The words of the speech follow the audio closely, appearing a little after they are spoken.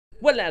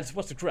Well lads,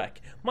 what's the crack?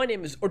 My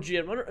name is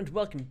Urgent Runner and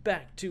welcome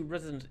back to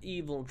Resident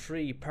Evil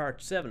 3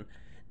 Part 7.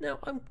 Now,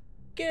 I'm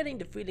getting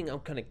the feeling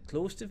I'm kind of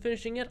close to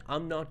finishing it.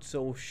 I'm not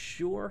so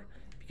sure,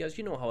 because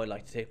you know how I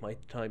like to take my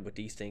time with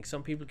these things.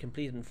 Some people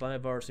complete it in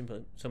 5 hours,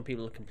 some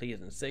people complete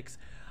it in 6.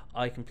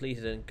 I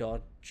completed it in,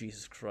 God,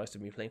 Jesus Christ,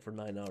 I've been playing for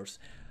 9 hours.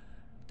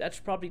 That's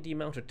probably the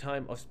amount of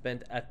time I've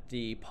spent at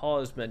the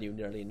pause menu,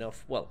 nearly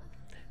enough. Well,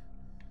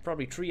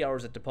 probably 3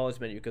 hours at the pause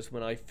menu, because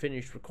when I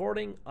finish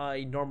recording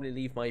I normally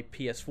leave my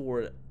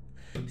PS4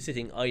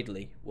 sitting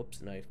idly.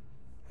 Whoops, and I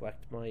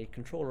whacked my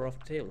controller off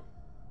the table.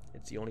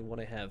 It's the only one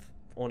I have,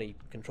 only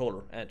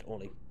controller and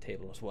only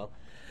table as well.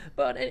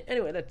 But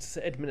anyway, let's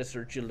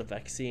administer Jill the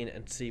vaccine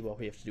and see what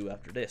we have to do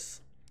after this.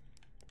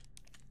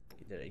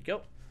 There you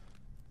go.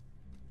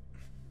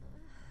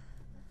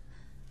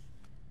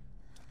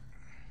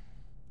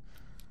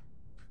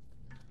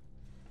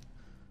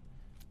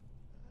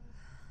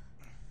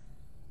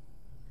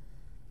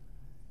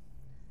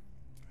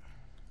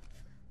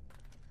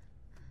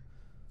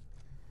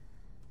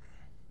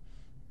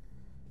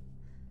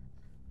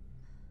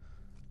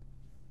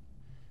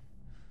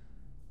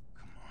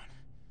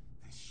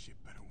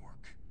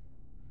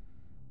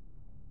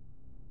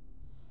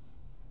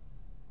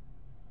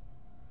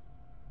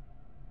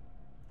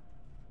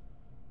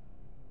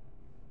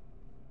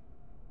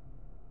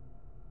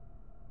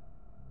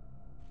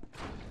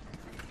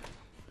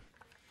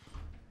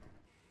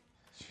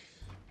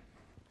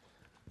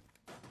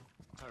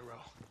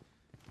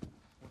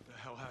 What the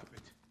hell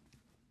happened?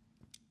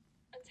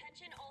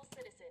 Attention all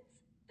citizens.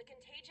 The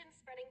contagion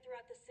spreading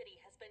throughout the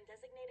city has been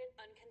designated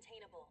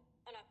uncontainable.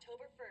 On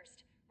October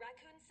 1st,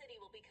 Raccoon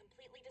City will be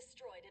completely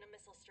destroyed in a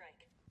missile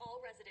strike. All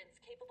residents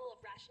capable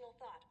of rational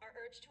thought are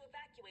urged to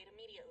evacuate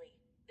immediately.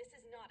 This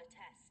is not a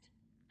test.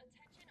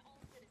 Attention all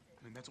citizens.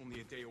 I mean, that's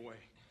only a day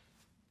away.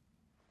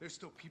 There's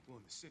still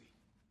people in the city.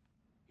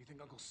 You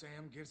think Uncle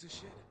Sam gives a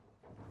shit?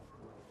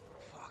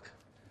 Fuck.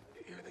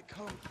 Here they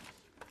come.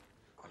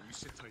 Oh, you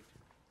sit tight.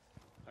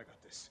 I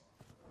got this.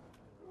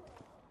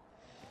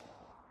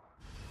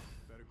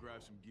 Better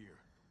grab some gear.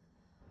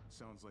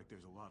 Sounds like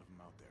there's a lot of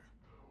them out there.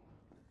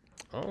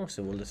 Oh,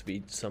 so will this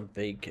be some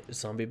big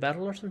zombie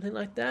battle or something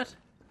like that?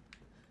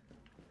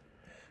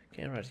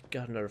 Okay, right,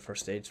 got another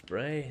first aid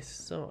spray,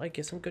 so I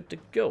guess I'm good to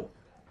go.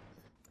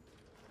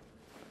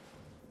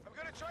 I'm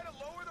gonna try to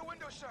lower the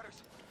window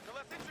shutters. The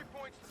less entry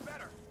points, the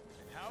better.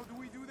 And how do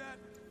we do that?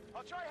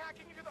 I'll try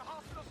hacking into the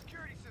hospital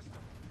security system.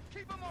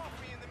 Keep them off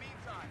me in the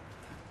meantime.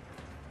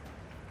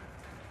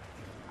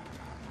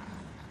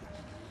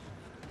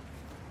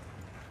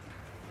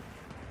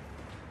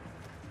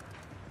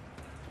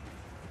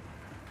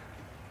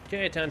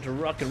 Okay, time to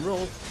rock and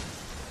roll.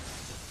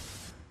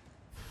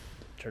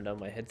 Turn down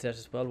my headset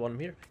as well while I'm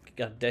here.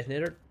 Got a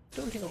detonator.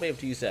 Don't think I'll be able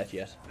to use that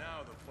yet.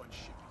 Now the fun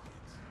shit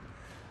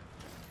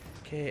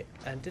begins. Okay,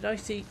 and did I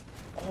see...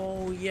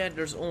 Oh yeah,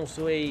 there's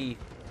also a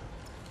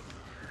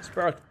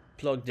spark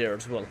plug there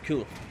as well.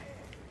 Cool.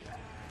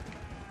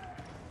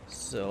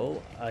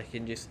 So I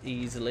can just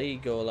easily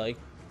go like...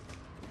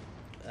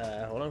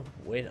 hold on,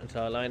 wait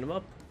until I line them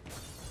up.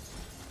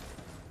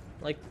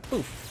 Like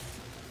poof.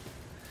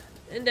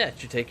 And that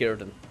should take care of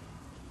them.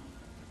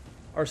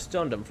 Or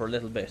stun them for a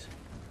little bit.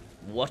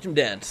 Watch them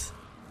dance.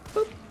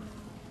 Boop.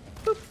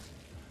 Boop.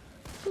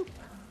 Boop.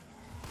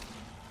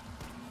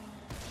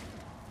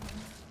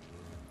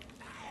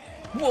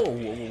 Whoa,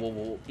 whoa, whoa, whoa,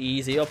 whoa.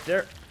 Easy up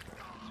there.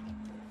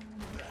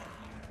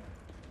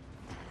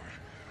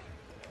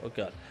 Oh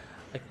god.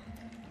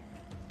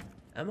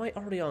 Am I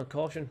already on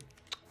caution?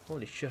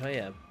 Holy shit, I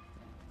am.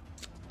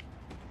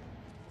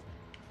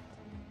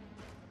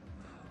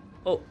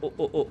 Oh,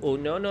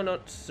 no,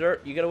 sir,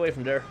 you get away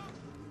from there.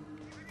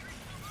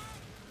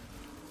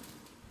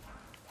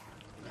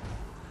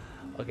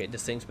 Okay,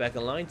 this thing's back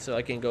online, so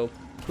I can go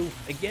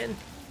poof again.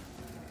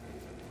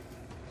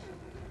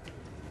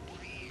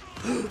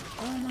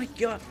 Oh my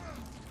god!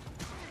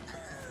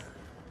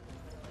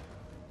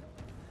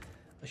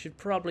 I should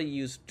probably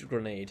use the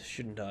grenade,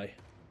 shouldn't I?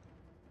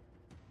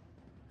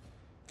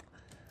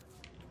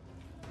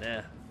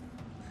 Nah.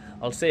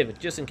 I'll save it,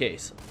 just in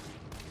case.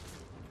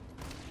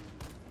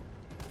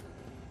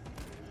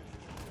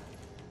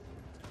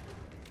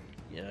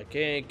 Yeah,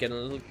 okay, getting a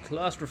little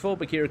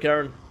claustrophobic here,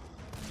 Karen.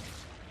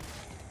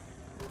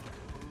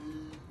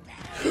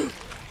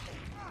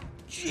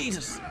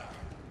 Jesus!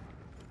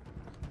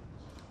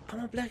 I'm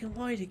on black and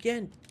white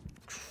again.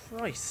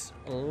 Christ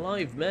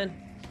alive, man.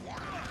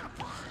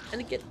 And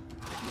again,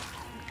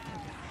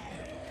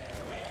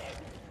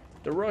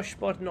 the rush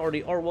button or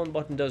the R1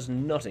 button does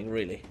nothing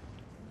really.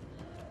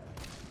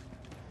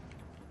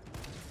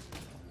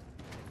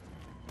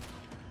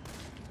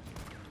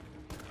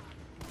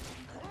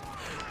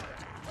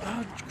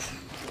 Oh,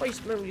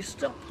 Christ, man, will you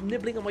stop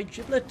nibbling on my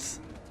giblets?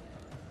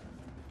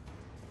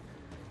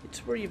 It's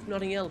where you've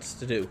nothing else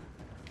to do.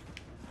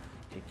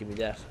 Okay, give me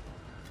that.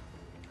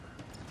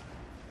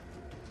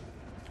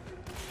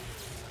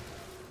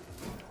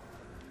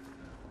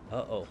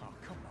 Uh-oh. Oh,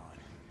 come on.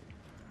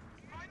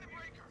 Find the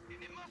breaker.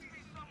 It must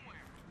be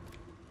somewhere.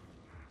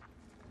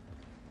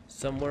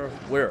 somewhere.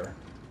 Where?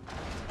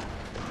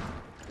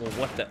 Oh,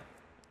 what the?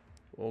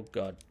 Oh,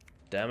 god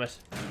damn it.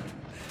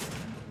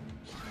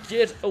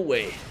 Get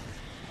away.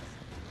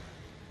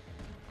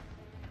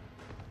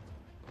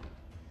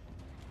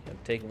 I'm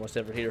taking what's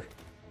ever here.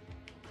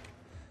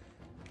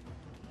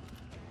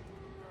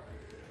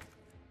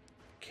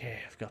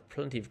 Okay, I've got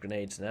plenty of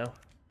grenades now.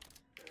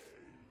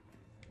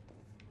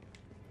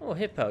 Oh,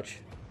 hip pouch.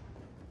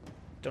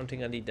 Don't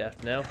think I need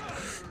that now.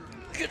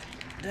 Get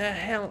the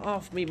hell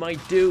off me, my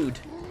dude.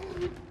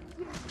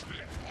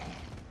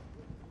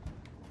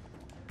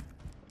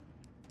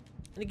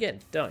 And again,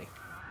 die.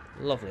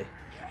 Lovely.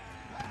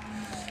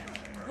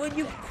 Will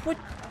you quit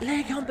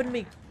leg humping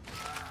me?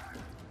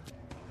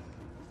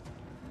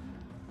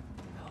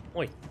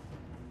 Oi.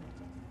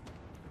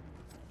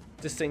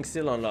 This thing's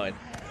still online.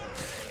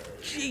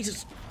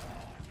 Jesus.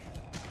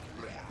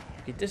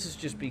 Okay, this is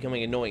just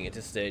becoming annoying at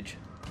this stage.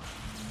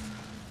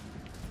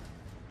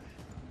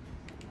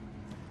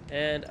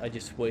 And I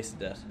just wasted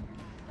that.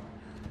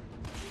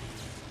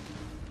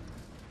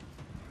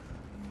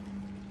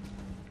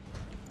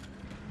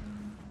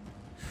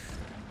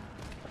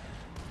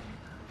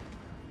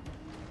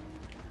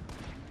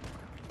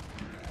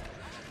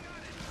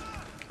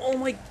 Oh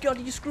my god,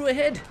 you screw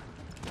ahead!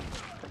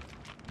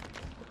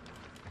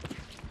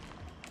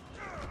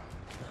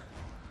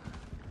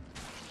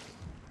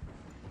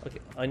 Okay,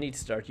 I need to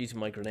start using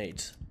my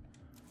grenades.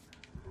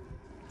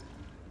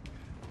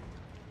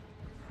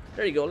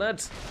 There you go,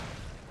 lads.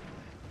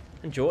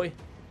 Enjoy.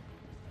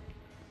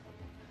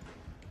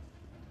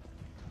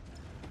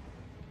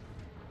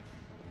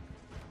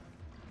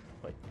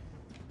 Wait.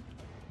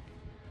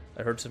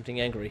 I heard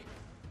something angry.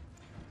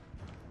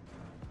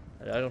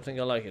 And I don't think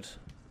I like it.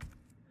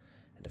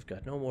 And I've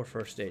got no more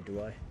first aid,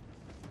 do I?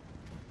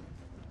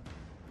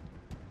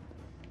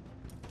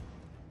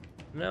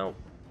 No.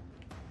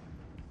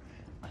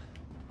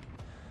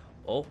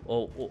 Oh,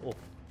 oh, oh, oh.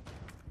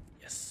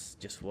 Yes,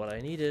 just what I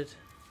needed.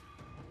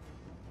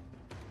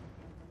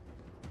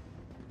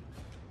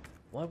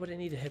 Why would I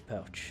need a hip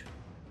pouch?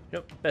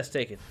 Nope, best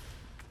take it.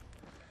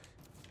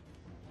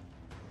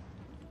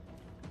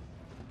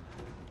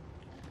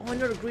 Oh,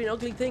 another green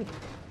ugly thing.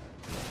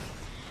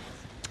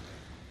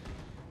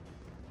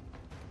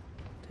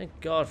 Thank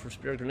God for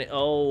spirit grenade.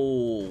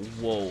 Oh,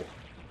 whoa.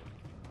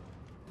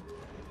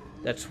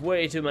 That's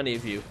way too many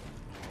of you.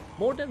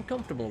 More than I'm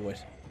comfortable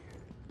with.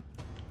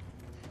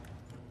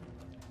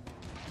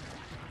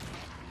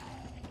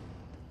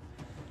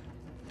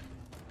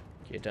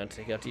 Okay, time to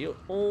take out the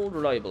old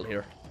reliable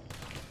here.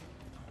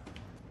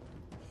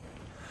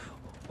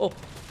 Oh,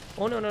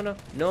 oh no no no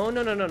no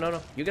no no no no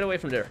no! You get away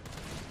from there.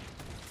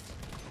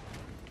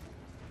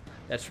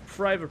 That's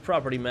private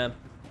property, ma'am.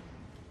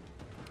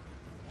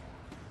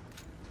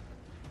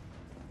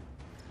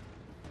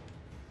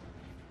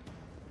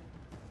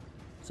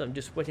 So I'm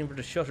just waiting for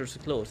the shutters to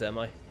close, am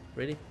I?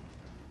 Really?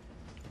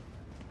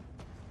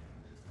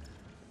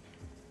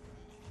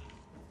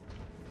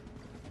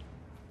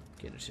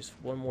 Okay, there's just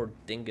one more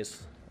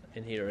dingus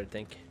in here, I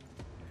think.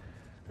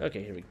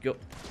 Okay, here we go.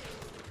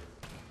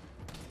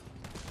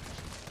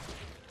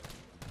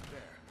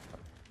 There.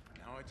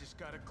 Now I just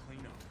gotta clean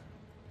up.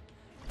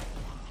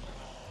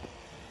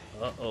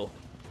 Uh-oh.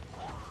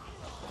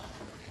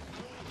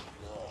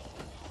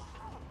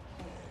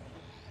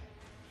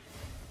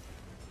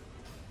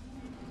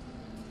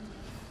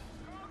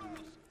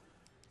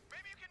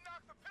 Maybe you can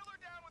knock the pillar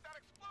down with that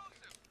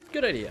explosive.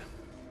 Good idea.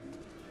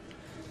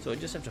 So I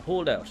just have to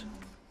hold out.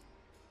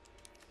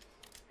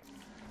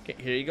 Okay,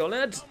 here you go,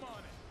 lads. Come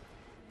on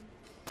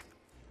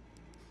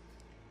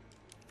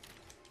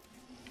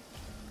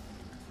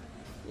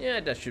it. Yeah,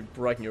 that should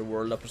brighten your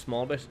world up a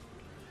small bit.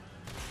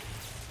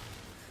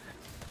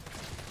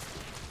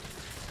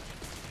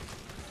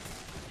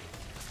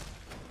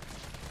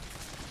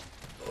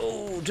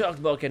 Oh, talk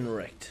about getting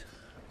wrecked.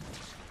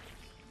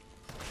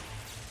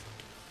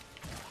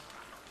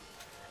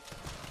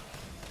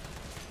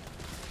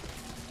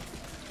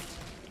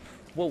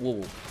 Whoa, whoa,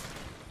 whoa.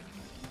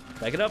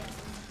 Back it up.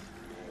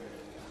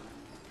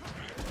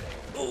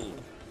 Oh,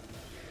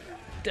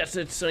 that's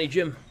it, Sonny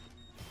Jim.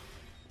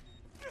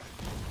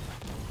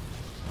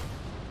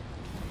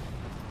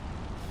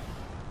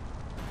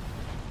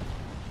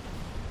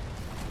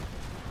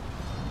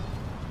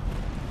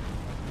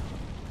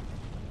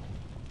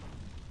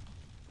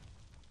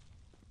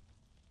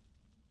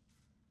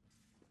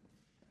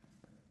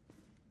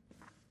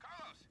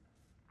 Carlos,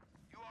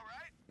 you all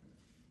right?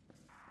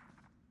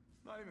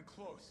 Not even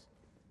close.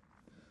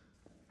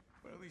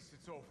 But at least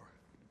it's over.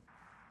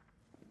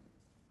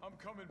 I'm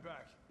coming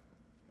back.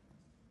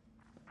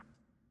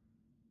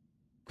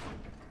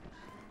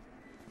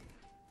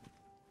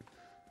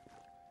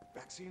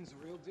 Vaccine's the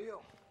real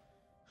deal.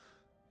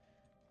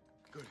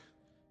 Good.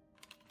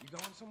 You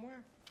going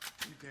somewhere?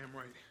 You damn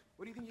right.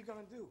 What do you think you're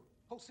gonna do?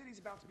 Whole city's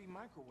about to be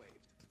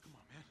microwaved. Come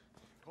on, man.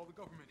 Call the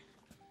government.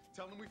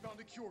 Tell them we found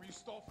a cure. You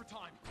stalled for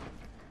time.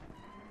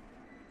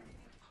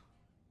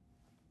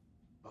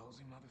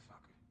 Ballsy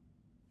motherfucker.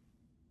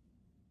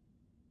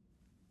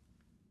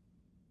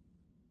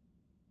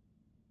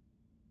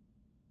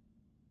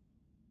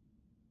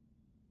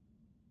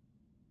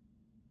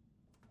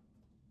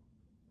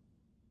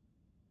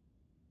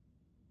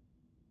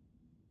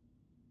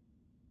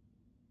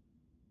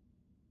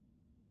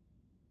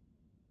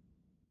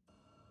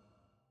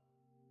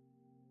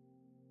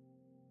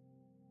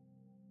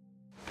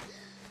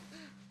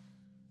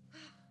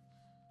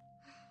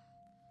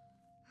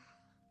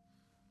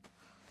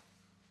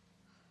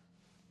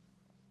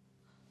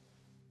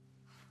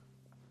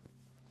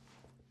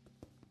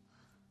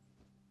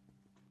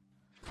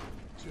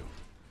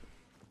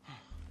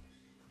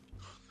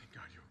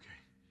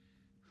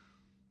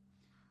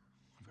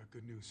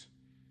 good news.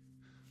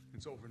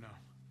 It's over now.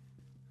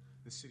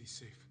 The city's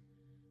safe.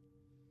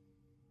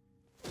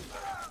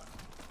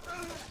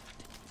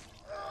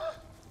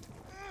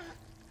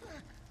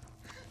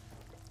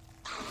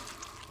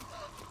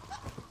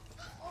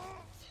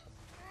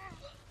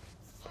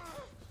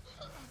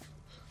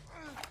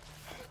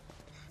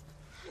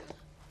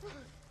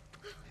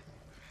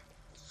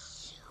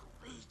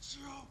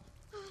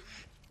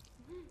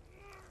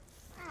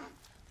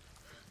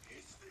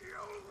 It's the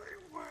only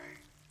way.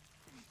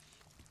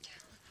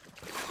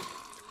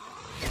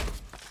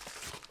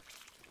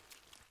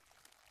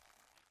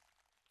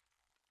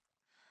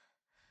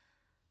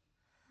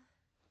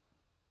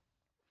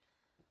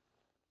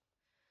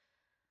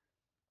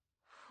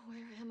 Where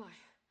am I?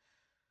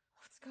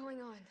 What's going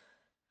on?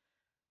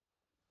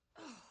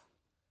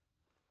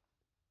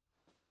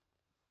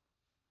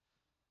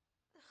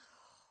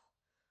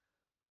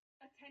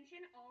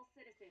 Attention all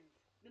citizens.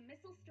 The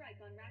missile strike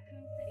on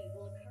Raccoon City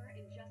will occur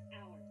in just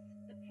hours.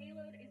 The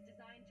payload is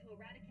designed to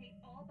eradicate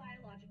all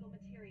biological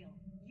material.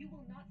 You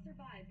will not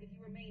survive if you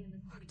remain in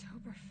the city.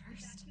 October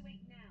 1st?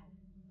 Evacuate now.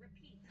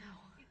 Repeat. No.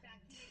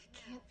 Evacuate It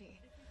now. can't be.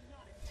 This is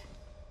not a test.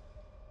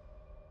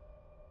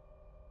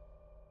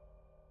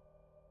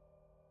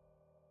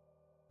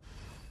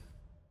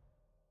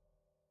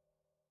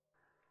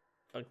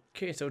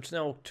 Okay, so it's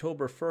now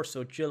October 1st,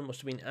 so Jill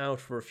must have been out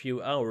for a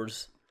few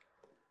hours.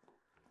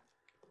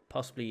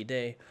 Possibly a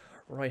day.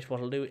 Right, what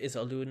I'll do is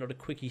I'll do another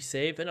quickie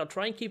save, and I'll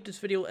try and keep this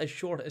video as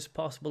short as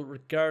possible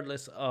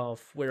regardless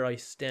of where I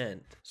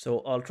stand. So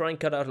I'll try and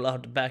cut out a lot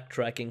of the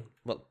backtracking,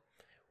 well,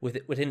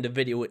 within the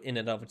video in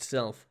and of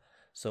itself.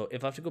 So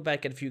if I have to go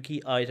back at a few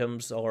key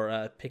items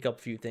or pick up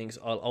a few things,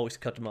 I'll always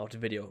cut them out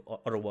of the video,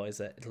 otherwise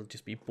it'll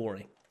just be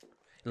boring.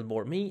 It'll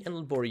bore me and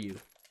it'll bore you.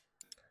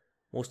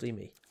 Mostly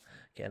me.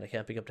 Okay, and I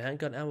can't pick up the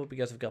handgun ammo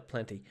because I've got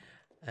plenty.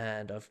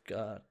 And I've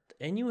got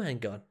a new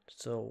handgun,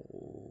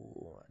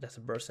 so that's a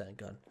burst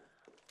handgun.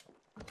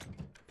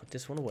 Put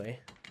this one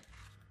away.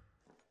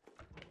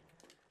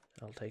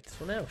 I'll take this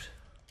one out.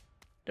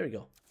 There we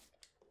go.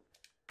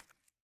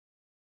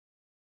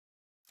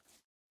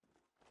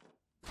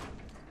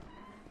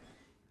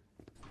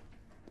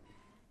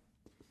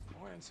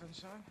 Morning,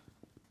 sunshine.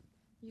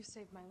 You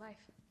saved my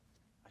life.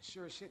 I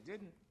sure as shit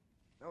didn't.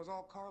 That was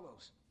all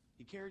Carlos.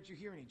 He carried you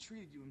here and he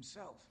treated you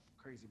himself,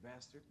 crazy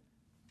bastard.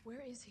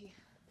 Where is he?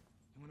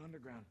 He went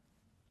underground.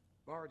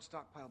 Bard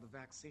stockpiled the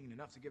vaccine,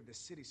 enough to give this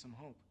city some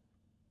hope.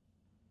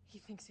 He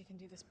thinks he can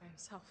do this by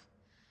himself.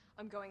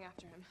 I'm going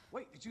after him.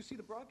 Wait, did you see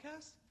the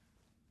broadcast?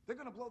 They're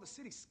gonna blow the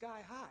city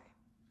sky high.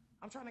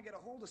 I'm trying to get a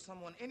hold of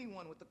someone,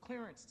 anyone with the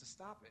clearance to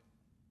stop it.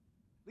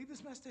 Leave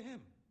this mess to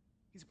him.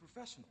 He's a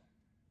professional.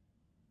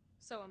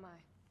 So am I.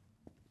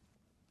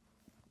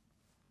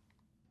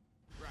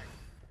 Right.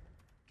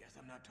 Guess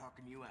I'm not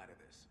talking you out of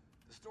this.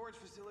 The storage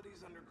facility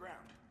is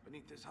underground,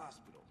 beneath this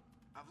hospital.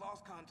 I've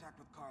lost contact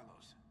with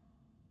Carlos,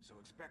 so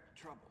expect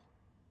trouble.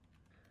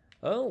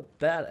 Oh,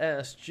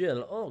 badass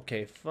Jill.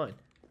 Okay, fine.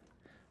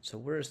 So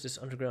where is this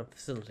underground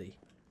facility?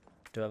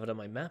 Do I have it on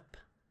my map?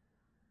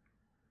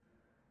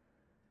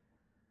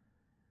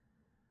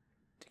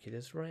 Okay,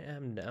 that's where I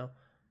am now.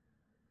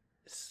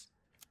 Is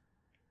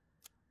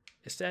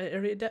that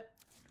area that...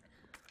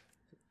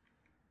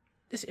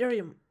 This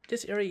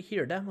area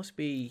here, that must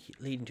be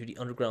leading to the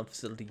underground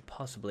facility,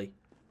 possibly.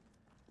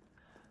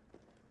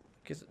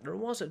 Because there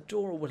was a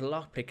door with a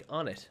lockpick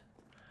on it.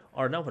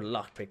 Or not with a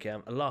lockpick,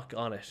 a lock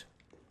on it.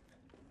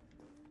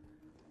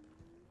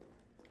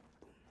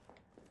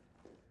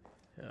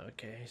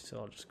 Okay, so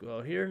I'll just go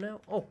out here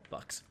now. Oh,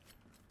 box.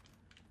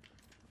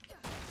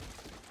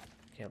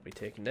 Can't be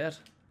taking that.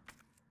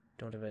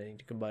 Don't have anything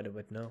to combine it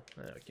with, no.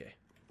 Okay.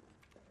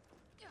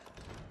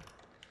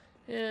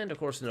 And of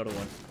course another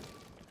one.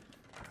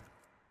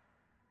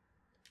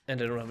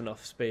 And I don't have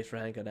enough space for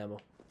handgun ammo.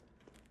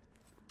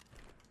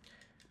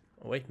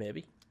 Oh wait,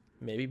 maybe.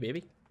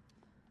 Maybe.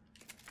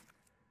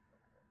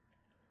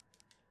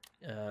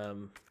 If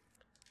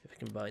I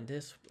combine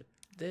this with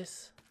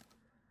this.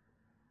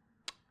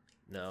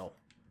 No.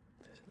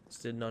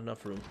 Still not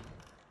enough room.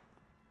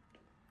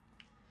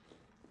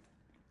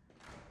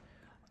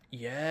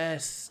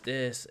 Yes,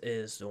 this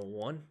is the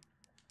one.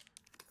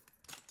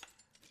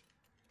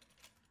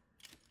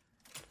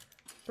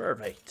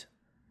 Perfect.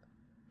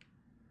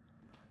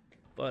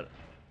 But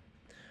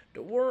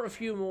there were a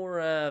few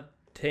more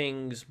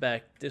things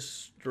back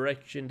this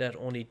direction that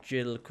only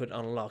Jill could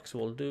unlock, so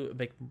we'll do a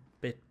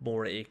bit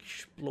more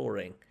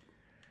exploring.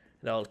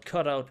 And I'll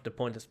cut out the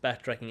pointless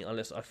backtracking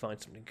unless I find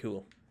something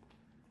cool.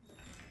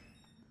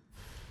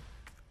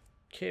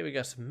 Okay, we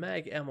got some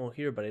mag ammo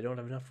here, but I don't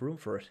have enough room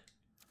for it.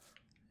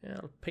 Yeah,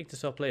 I'll pick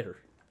this up later.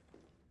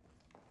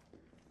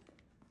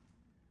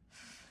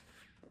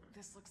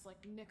 This looks like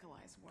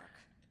Nikolai's work.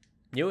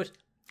 Knew it.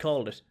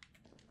 Called it.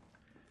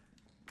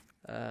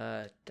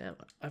 Damn,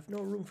 I've no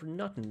room for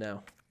nothing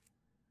now.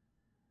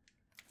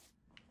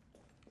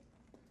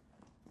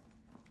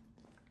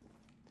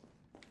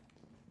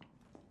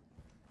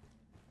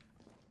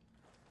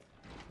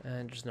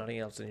 And there's nothing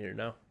else in here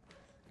now.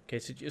 Okay,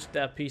 so just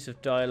that piece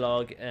of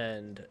dialogue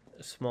and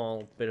a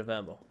small bit of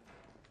ammo.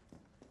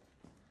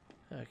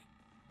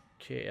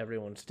 Okay,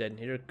 everyone's dead in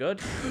here. Good.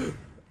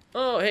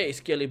 Oh, hey,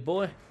 skelly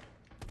boy.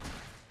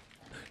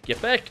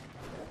 Get back.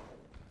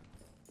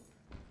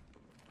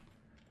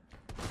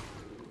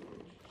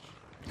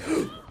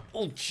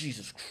 Oh,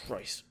 Jesus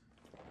Christ.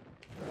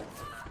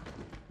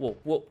 Whoa,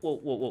 whoa, whoa,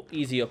 whoa, whoa.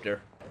 Easy up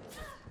there.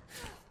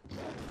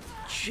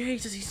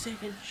 Jesus, he's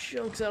taking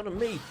chunks out of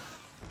me.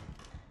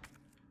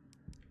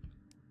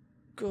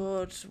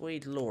 Good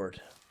sweet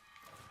lord.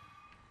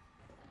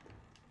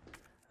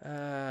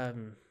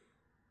 Flame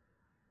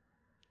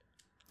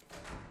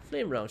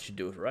round should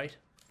do it, right?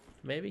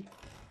 Maybe?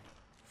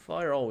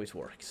 Fire always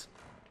works.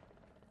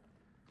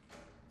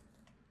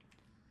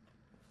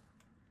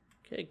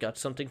 Okay, got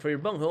something for your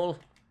bunghole.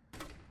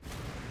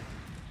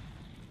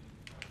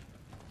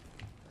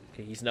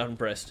 Okay, he's not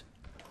impressed.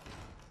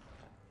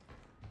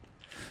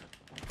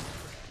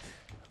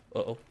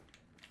 Uh-oh.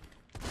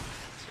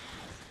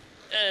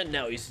 And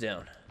now he's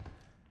down.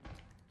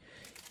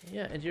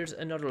 Yeah, and here's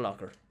another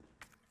locker.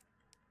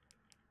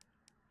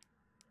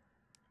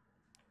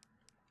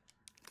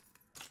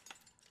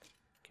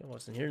 Okay,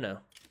 what's in here now?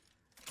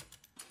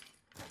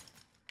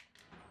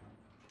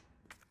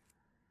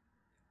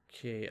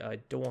 Okay, I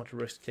don't want to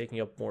risk taking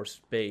up more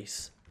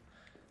space.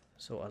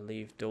 So I'll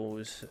leave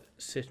those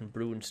sit and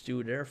brew and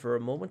stew there for a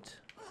moment.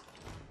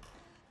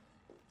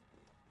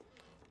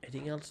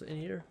 Anything else in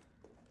here?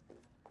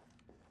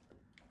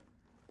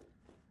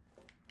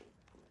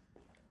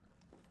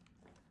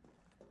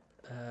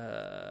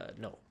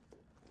 No.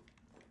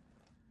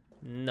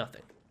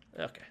 Nothing.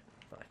 Okay,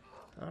 fine.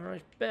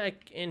 Alright,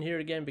 back in here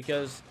again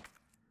because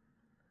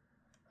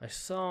I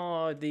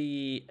saw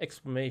the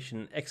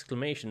exclamation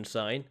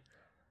sign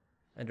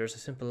and there's a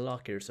simple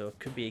lock here, so it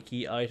could be a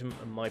key item,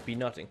 it might be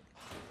nothing.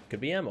 Could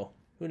be ammo,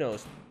 who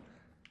knows?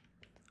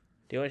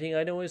 The only thing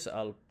I know is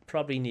I'll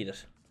probably need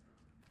it.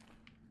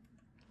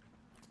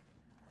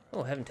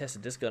 Oh, I haven't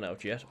tested this gun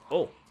out yet.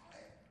 Oh!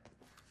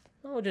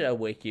 Oh, did I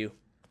wake you?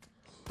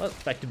 Well,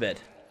 back to bed.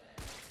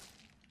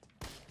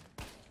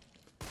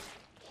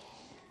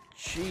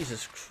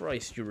 Jesus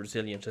Christ, you're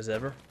resilient as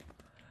ever.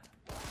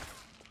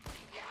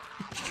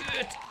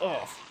 Get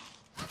off!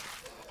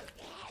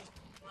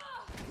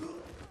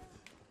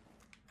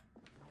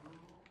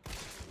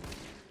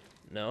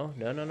 No,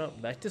 no, no, no.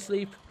 Back to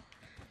sleep.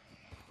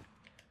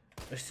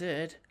 I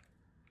said,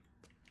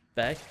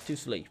 back to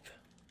sleep.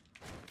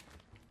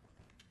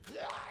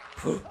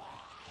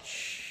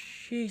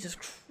 Jesus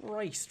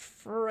Christ,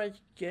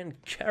 freaking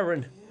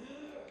Karen.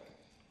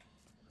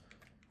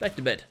 Back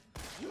to bed.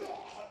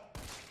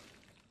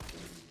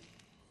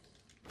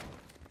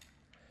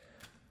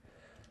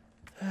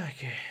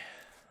 Okay.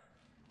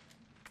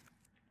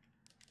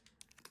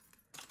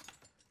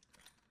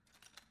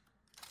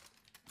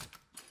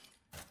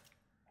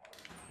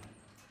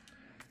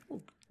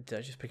 Ooh, did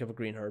I just pick up a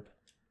green herb?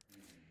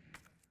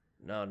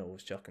 No, no, it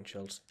was shotgun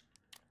shells.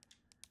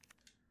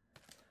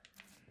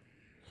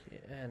 Okay,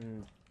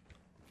 and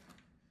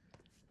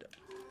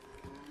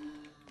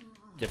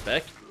get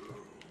back.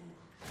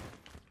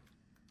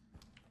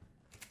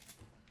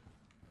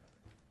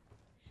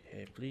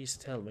 Okay, please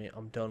tell me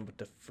I'm done with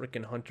the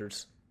frickin'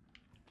 hunters.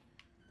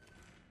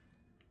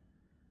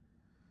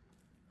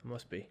 I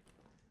must be.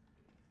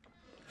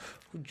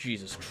 Oh,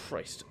 Jesus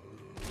Christ.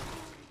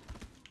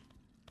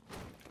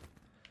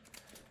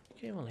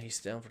 Okay, well, he's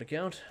down for the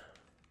count.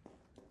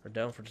 Or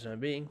down for the time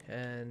being.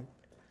 And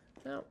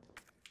no,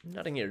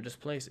 nothing here. This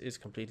place is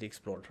completely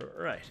explored.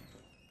 Right.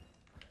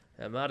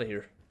 I'm out of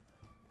here.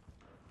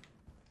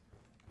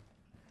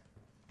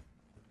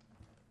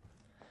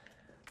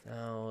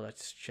 Now,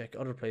 let's check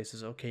other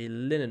places. Okay,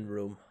 linen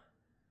room.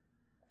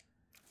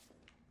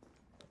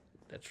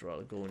 That's where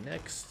I'll go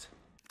next.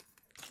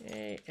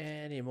 Okay,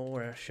 any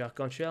more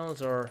shotgun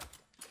shells or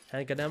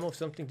handgun ammo?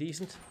 Something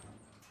decent?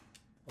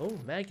 Oh,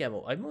 mag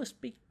ammo. I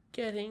must be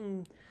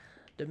getting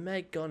the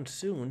mag gun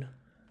soon.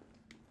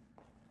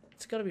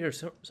 It's gotta be here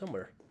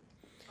somewhere.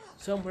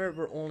 Somewhere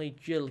where only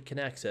Jill can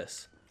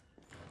access.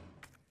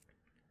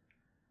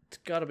 It's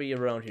gotta be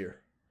around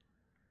here.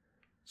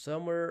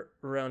 Somewhere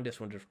around this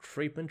one. The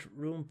treatment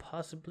room,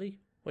 possibly?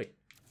 Wait.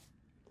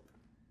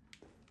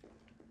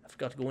 I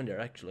forgot to go in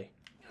there, actually.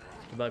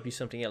 There might be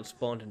something else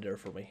spawned in there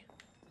for me.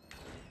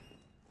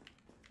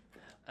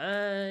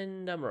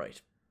 And I'm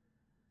right.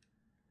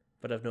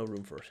 But I've no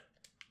room for it.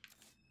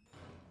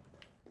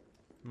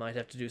 Might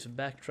have to do some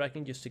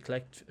backtracking just to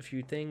collect a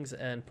few things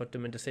and put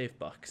them in the safe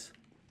box.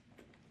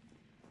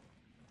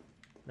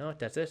 No,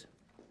 that's it.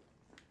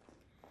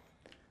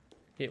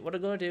 Okay, what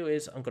I'm going to do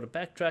is I'm going to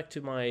backtrack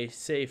to my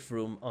safe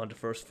room on the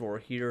first floor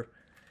here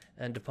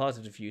and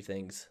deposit a few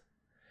things.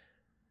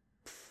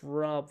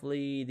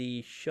 Probably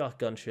the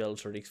shotgun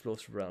shells or the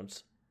explosive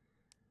rounds.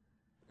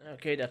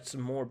 Okay, that's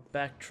some more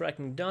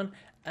backtracking done.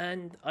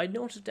 And I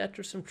noticed that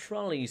there's some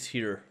trolleys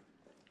here.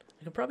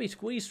 I can probably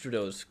squeeze through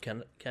those,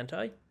 can't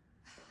I? I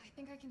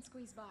think I can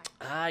squeeze by.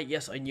 Ah,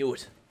 yes, I knew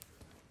it.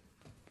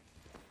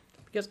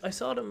 Because I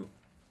saw them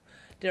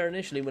there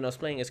initially when I was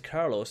playing as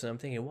Carlos, and I'm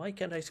thinking, why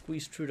can't I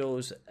squeeze through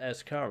those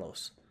as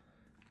Carlos?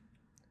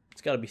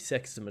 It's got to be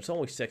sexism. It's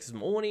always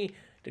sexism. Only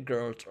the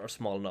girls are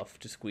small enough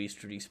to squeeze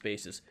through these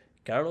spaces.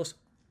 Carlos,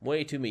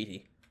 way too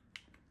meaty.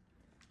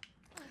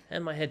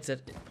 And my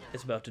headset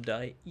is about to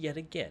die yet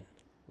again.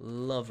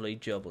 Lovely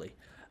jubbly.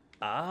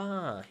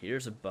 Ah,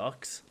 here's a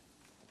box.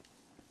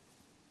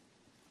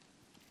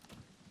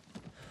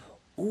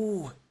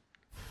 Ooh,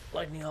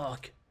 Lightning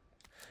Hawk.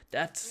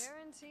 That's...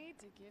 Guaranteed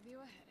to give you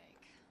a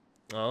headache.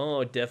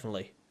 Oh,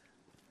 definitely.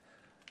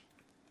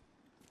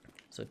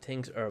 So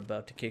things are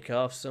about to kick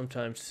off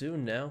sometime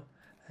soon now.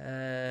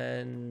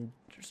 And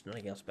there's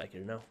nothing else back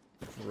here now.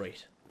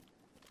 Great.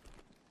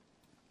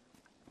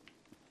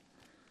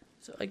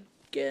 So I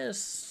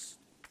guess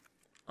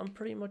I'm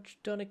pretty much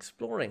done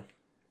exploring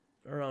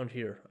around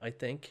here, I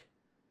think.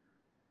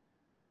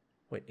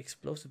 Wait,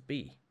 explosive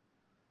B.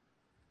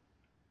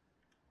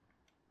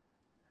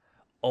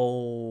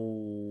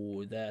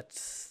 Oh,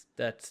 that's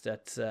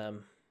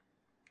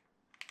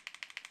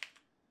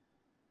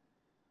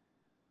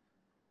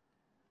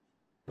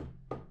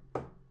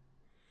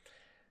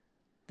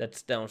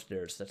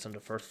downstairs. That's on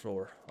the first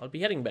floor. I'll be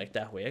heading back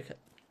that way.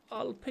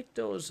 I'll pick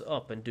those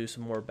up and do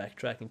some more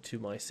backtracking to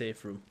my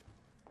safe room.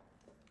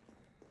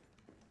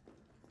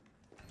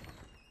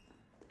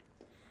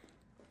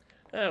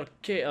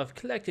 Okay, I've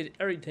collected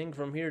everything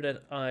from here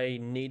that I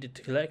needed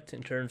to collect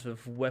in terms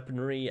of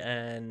weaponry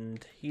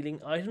and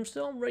healing items,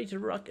 so I'm ready to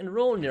rock and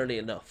roll nearly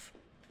enough.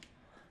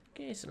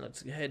 Okay, so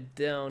let's head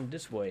down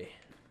this way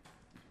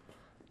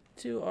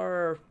to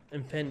our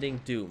impending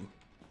doom,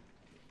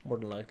 more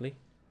than likely.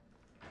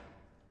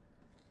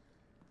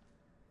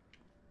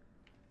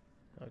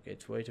 Okay,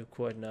 it's way too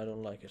quiet and I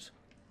don't like it.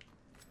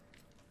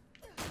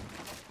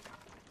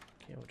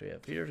 Okay, what do we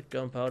have here?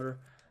 Gunpowder,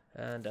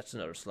 and that's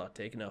another slot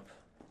taken up.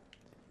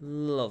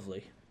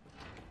 Lovely.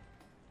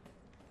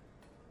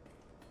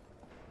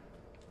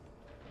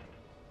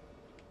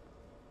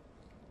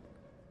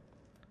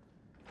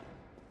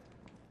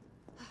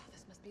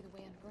 This must be the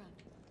way underground.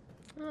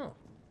 Oh.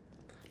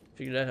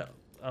 Figure that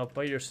out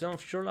by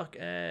yourself, Sherlock,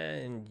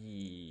 and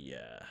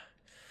yeah.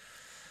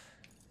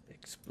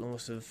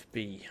 Explosive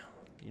B.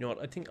 You know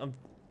what, I think I'm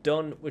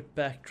done with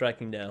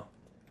backtracking now.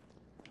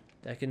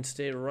 That can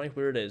stay right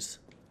where it is.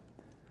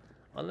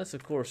 Unless,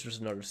 of course, there's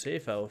another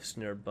safe house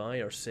nearby,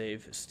 or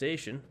save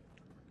station.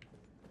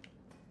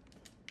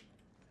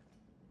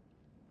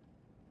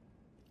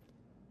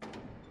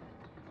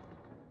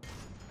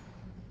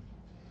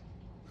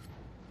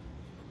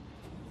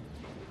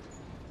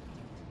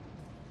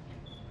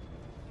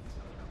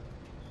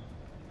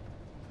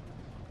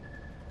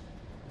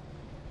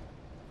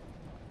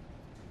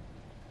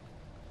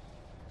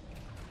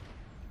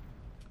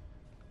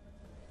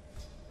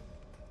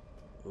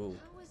 Ooh.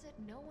 How is it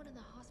no one in the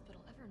hospital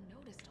ever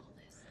noticed all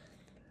this?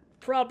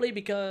 Probably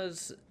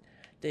because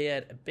they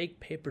had a big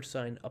paper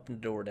sign up on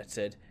the door that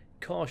said,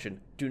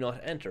 "Caution, do not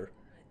enter.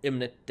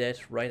 Imminent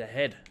death right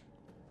ahead.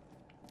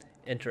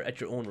 Enter at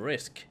your own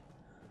risk."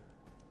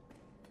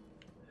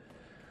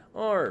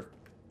 Or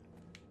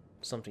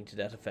something to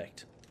that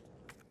effect.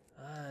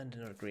 And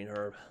another green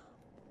herb.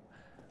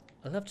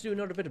 I'll have to do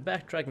another bit of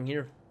backtracking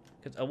here,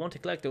 because I want to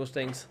collect those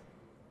things.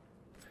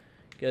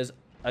 Because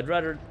I'd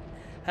rather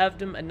have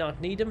them and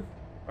not need them.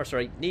 Or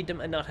sorry, need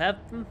them and not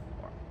have them.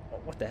 Or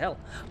what the hell?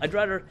 I'd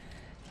rather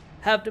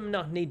have them and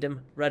not need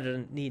them, rather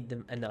than need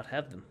them and not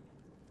have them.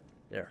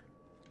 There.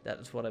 That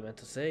is what I meant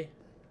to say.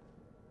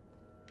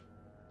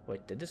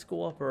 Wait, did this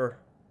go up or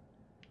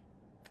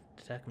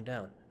did that come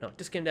down? No,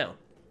 this came down.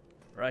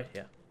 Right,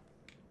 yeah.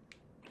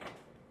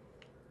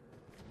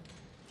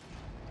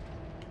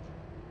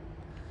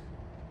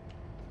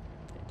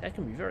 That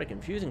can be very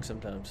confusing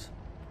sometimes.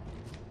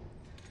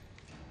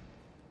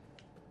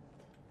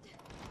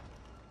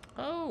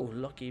 Oh,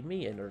 lucky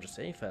me, another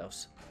safe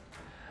house.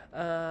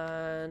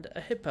 And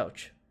a hip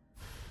pouch.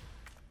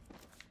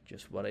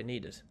 Just what I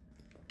needed.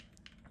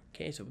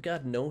 Okay, so we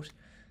got a note.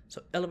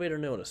 So, elevator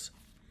notice.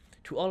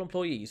 To all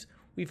employees,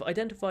 we've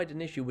identified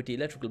an issue with the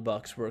electrical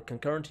box where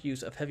concurrent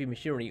use of heavy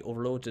machinery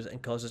overloads it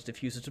and causes the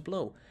fuses to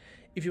blow.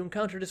 If you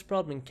encounter this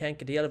problem and can't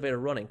get the elevator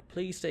running,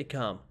 please stay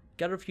calm.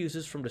 Gather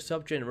fuses from the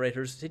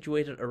sub-generators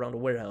situated around the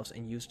warehouse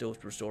and use those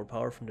to restore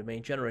power from the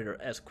main generator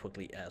as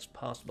quickly as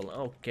possible.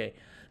 Okay,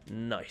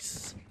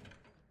 nice.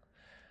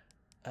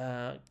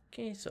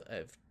 Okay, so I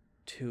have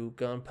 2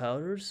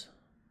 gunpowders.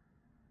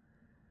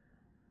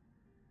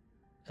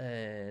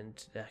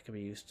 And that can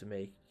be used to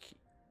make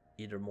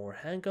either more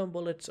handgun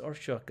bullets or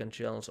shotgun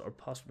shells or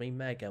possibly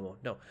mag ammo.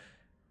 No.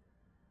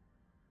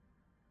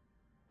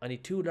 I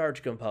need 2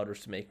 large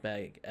gunpowders to make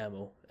mag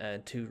ammo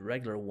and 2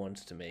 regular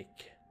ones to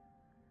make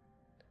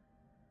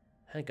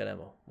handgun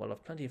ammo. Well,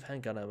 I've plenty of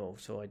handgun ammo,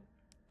 so I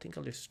think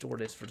I'll just store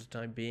this for the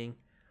time being.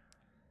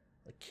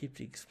 I'll keep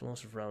the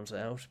explosive rounds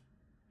out,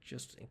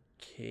 just in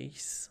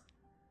case.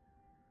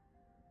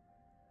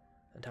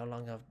 And how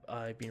long have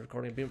I been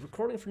recording? I've been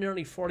recording for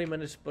nearly 40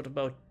 minutes, but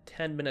about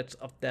 10 minutes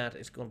of that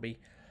is going to be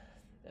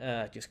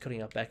just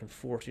cutting out back and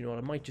forth. You know what,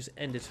 I might just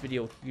end this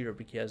video here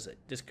because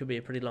this could be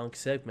a pretty long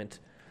segment.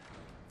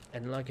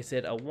 And like I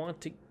said, I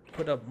want to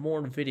put up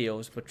more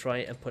videos, but try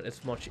and put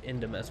as much in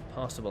them as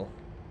possible.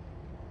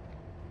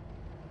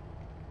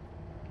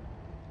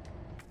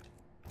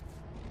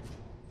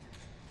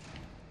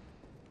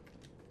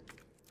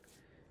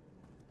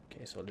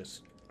 Okay, so I'll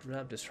just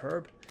grab this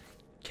herb.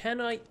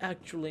 Can I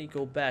actually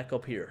go back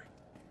up here?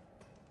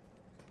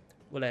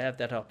 Will I have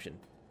that option?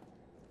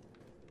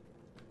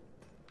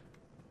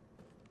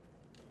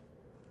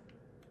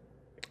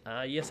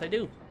 Yes I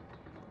do.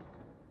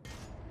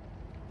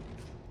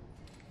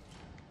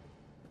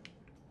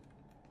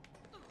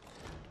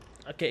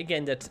 Okay,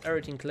 again, that's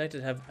everything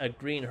collected. Have a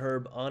green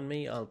herb on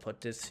me. I'll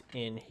put this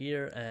in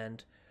here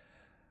and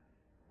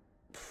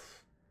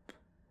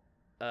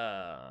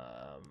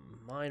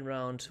mine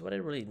round. Would I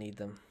really need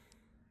them?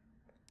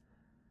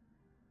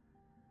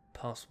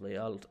 Possibly.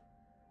 I'll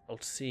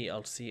see.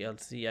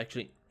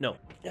 Actually, no.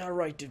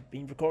 Alright, it's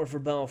been recording for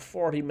about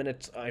 40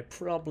 minutes. I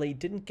probably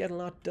didn't get a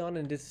lot done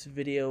in this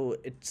video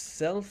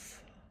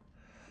itself,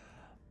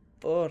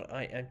 but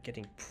I am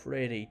getting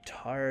pretty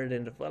tired,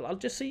 and well, I'll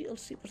see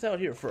what's out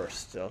here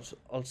first.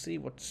 I'll see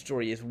what the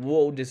story is.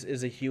 Whoa, this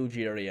is a huge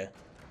area.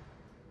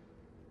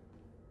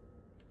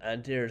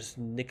 And there's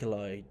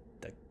Nikolai,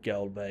 the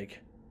Gowlbag.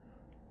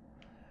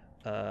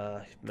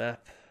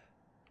 Map.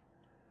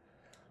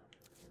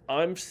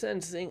 I'm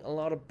sensing a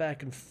lot of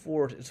back and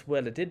forth as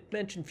well. It did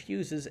mention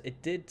fuses.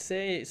 It did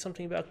say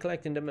something about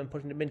collecting them and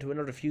putting them into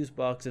another fuse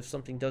box if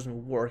something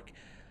doesn't work.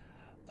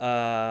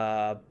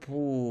 No,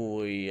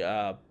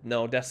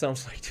 that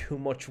sounds like too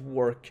much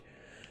work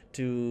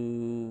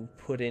to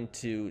put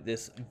into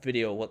this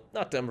video. Well,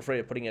 not that I'm afraid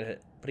of putting in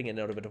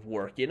another bit of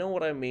work. You know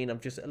what I mean? I'm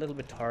just a little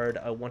bit tired.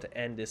 I want to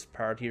end this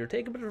part here,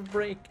 take a bit of a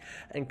break,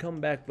 and come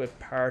back with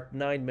part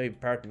 9. Maybe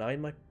part 9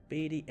 might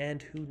be the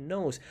end, who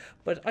knows?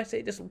 But I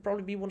say this will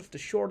probably be one of the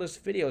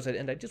shortest videos,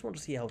 and I just want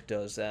to see how it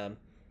does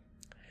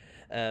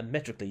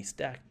metrically,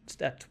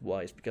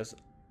 stat-wise, because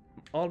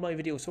all my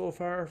videos so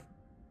far,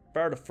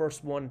 bar the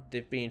first one,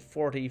 they've been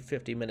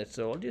 40-50 minutes,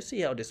 so I'll just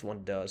see how this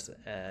one does,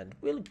 and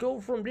we'll go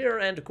from there.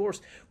 And of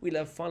course, we'll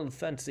have Final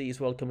Fantasy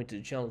as well coming to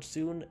the channel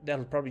soon.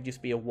 That'll probably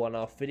just be a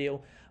one-off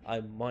video.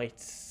 I might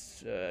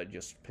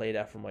just play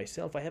that for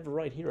myself. I have it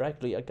right here,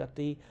 actually. I got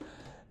the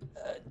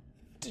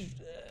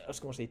I was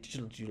going to say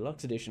Digital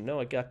Deluxe Edition. No,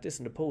 I got this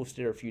in the post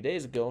there a few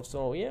days ago,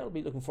 so yeah, I'll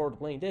be looking forward to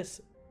playing this.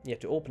 You have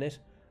to open it.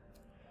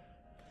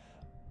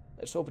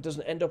 Let's hope it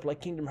doesn't end up like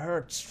Kingdom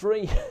Hearts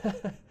 3.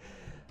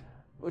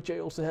 Which I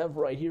also have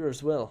right here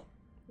as well,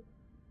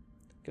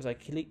 because I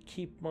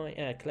keep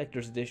my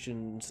collector's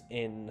editions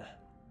in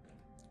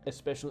a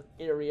special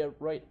area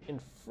right in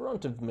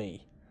front of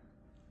me,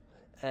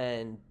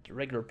 and the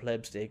regular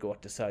plebs, they go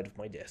at the side of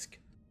my desk.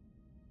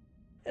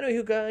 Anyway,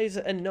 you guys,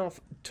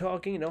 enough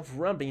talking, enough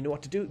rambling. You know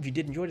what to do. If you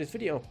did enjoy this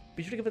video,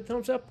 be sure to give it a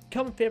thumbs up,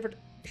 comment, favorite,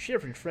 share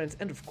with your friends,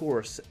 and of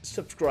course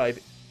subscribe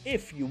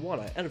if you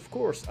wanna. And of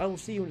course, I will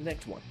see you in the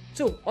next one.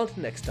 So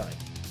until next time,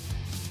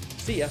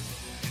 see ya.